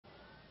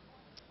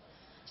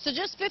So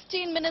just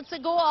 15 minutes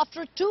ago,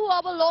 after a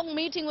 2-hour-long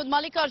meeting with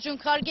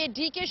Mallikarjun Kharge,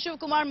 DK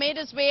Shivakumar made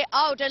his way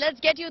out. And let's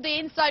get you the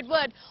inside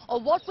word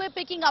of what we're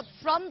picking up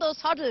from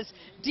those huddles.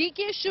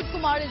 DK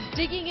Shivakumar is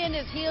digging in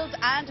his heels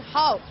and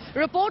how.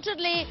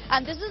 Reportedly,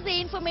 and this is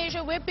the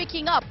information we're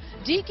picking up,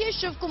 DK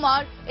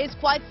Shivakumar is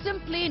quite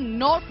simply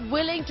not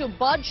willing to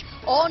budge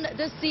on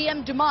the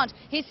CM demand.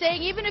 He's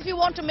saying even if you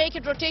want to make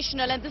it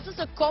rotational, and this is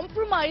a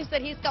compromise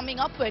that he's coming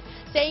up with,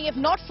 saying if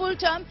not full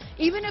term,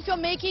 even if you're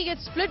making it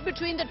split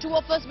between the two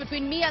of us,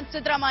 between me and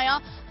Siddaramaiah,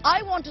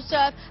 I want to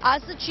serve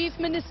as the Chief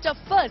Minister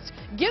first.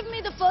 Give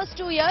me the first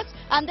 2 years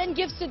and then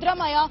give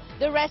Siddaramaiah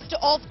the rest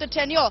of the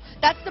tenure.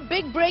 That's the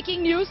big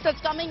breaking news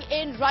that's coming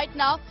in right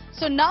now.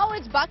 So now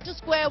it's back to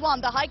square one.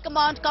 The High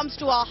Command comes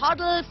to a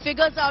huddle,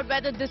 figures out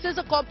whether this is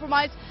a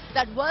compromise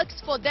that works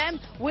for them.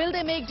 Will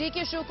they make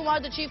DK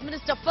Shivakumar the Chief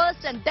Minister first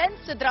and then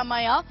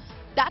Siddaramaiah?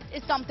 That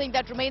is something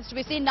that remains to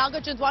be seen.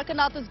 Nagarjun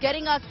Dwarkanath is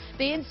getting us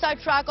the inside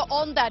track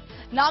on that.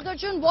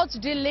 Nagarjun, what's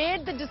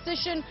delayed the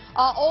decision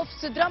of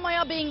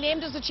Siddaramaiah being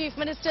named as the Chief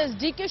Minister is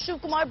DK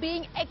Shivakumar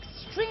being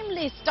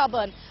extremely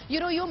stubborn. You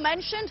know, you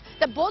mentioned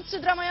that both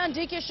Siddaramaiah and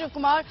DK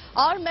Shivakumar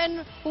are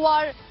men who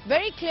are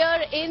very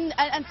clear in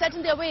and set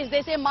in their ways.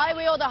 They say my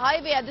way or the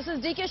highway. And this is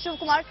DK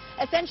Shivakumar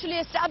essentially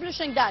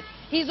establishing that.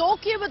 He's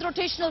okay with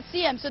rotational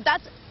CM. So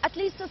that's at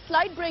least a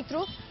slight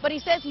breakthrough. But he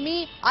says,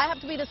 I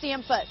have to be the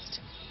CM first.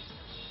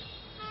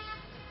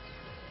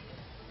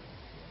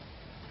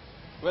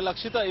 Well,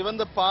 Akshita, even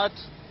the part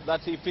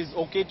that if he's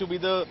okay to be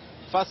the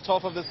first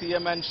half of the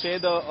CM and share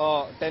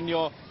the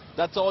tenure,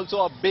 that's also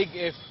a big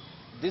if.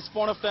 This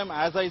point of time,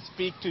 as I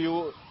speak to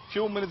you,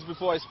 few minutes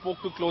before I spoke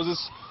to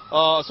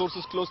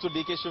sources close to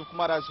DK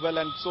Shivakumar as well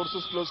and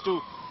sources close to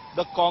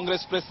the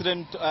Congress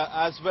president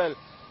as well.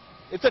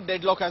 It's a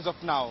deadlock as of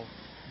now.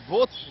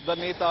 Both the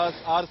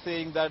Netas are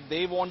saying that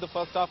they want the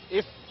first half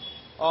if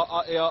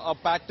a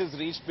pact is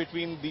reached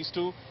between these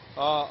two.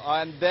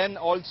 And then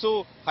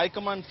also High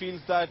Command feels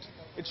that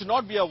it should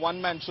not be a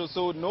one-man show,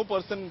 so no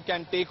person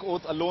can take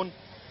oath alone.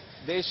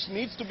 There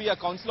needs to be a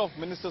council of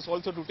ministers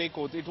also to take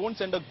oath. It won't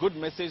send a good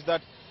message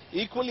that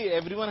equally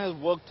everyone has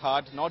worked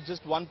hard, not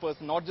just one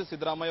person, not just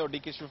Siddaramaiah or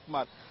DK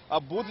Shivakumar. A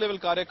booth-level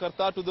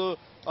karyakarta to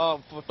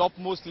the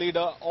topmost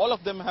leader, all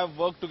of them have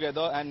worked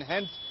together, and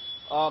hence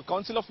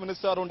council of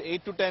ministers around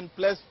 8 to 10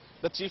 plus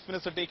the Chief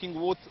Minister taking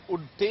oath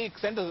would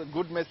send a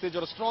good message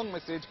or a strong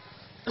message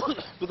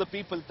to the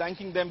people,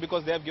 thanking them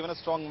because they have given a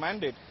strong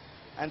mandate.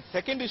 And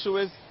second issue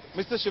is,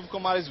 Mr.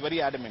 Shivakumar is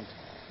very adamant.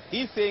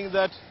 He's saying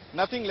that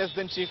nothing less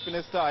than Chief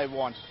Minister I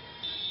want.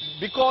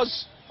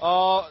 Because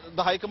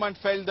the High Command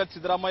felt that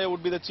Siddaramaiah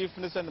would be the Chief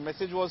Minister and the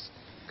message was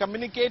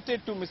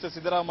communicated to Mr.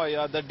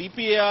 Siddaramaiah. The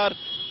DPAR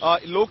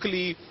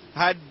locally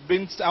had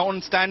been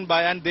on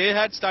standby and they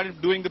had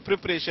started doing the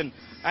preparation.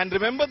 And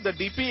remember, the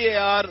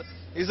DPAR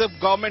is a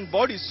government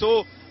body.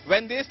 So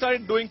when they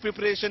started doing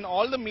preparation,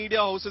 all the media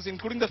houses,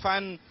 including the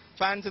fans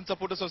and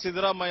supporters of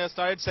Siddaramaiah,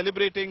 started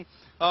celebrating.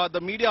 The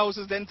media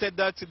houses then said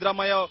that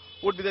Siddaramaiah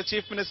would be the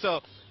Chief Minister.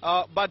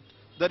 But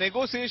the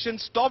negotiation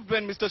stopped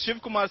when Mr.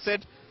 Shivakumar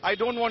said, I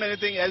don't want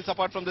anything else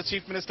apart from the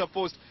Chief Minister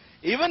post.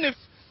 Even if,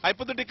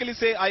 hypothetically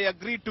say, I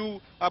agree to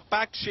a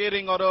pact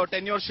sharing or a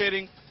tenure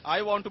sharing,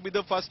 I want to be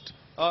the first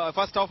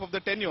half of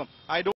the tenure. I don't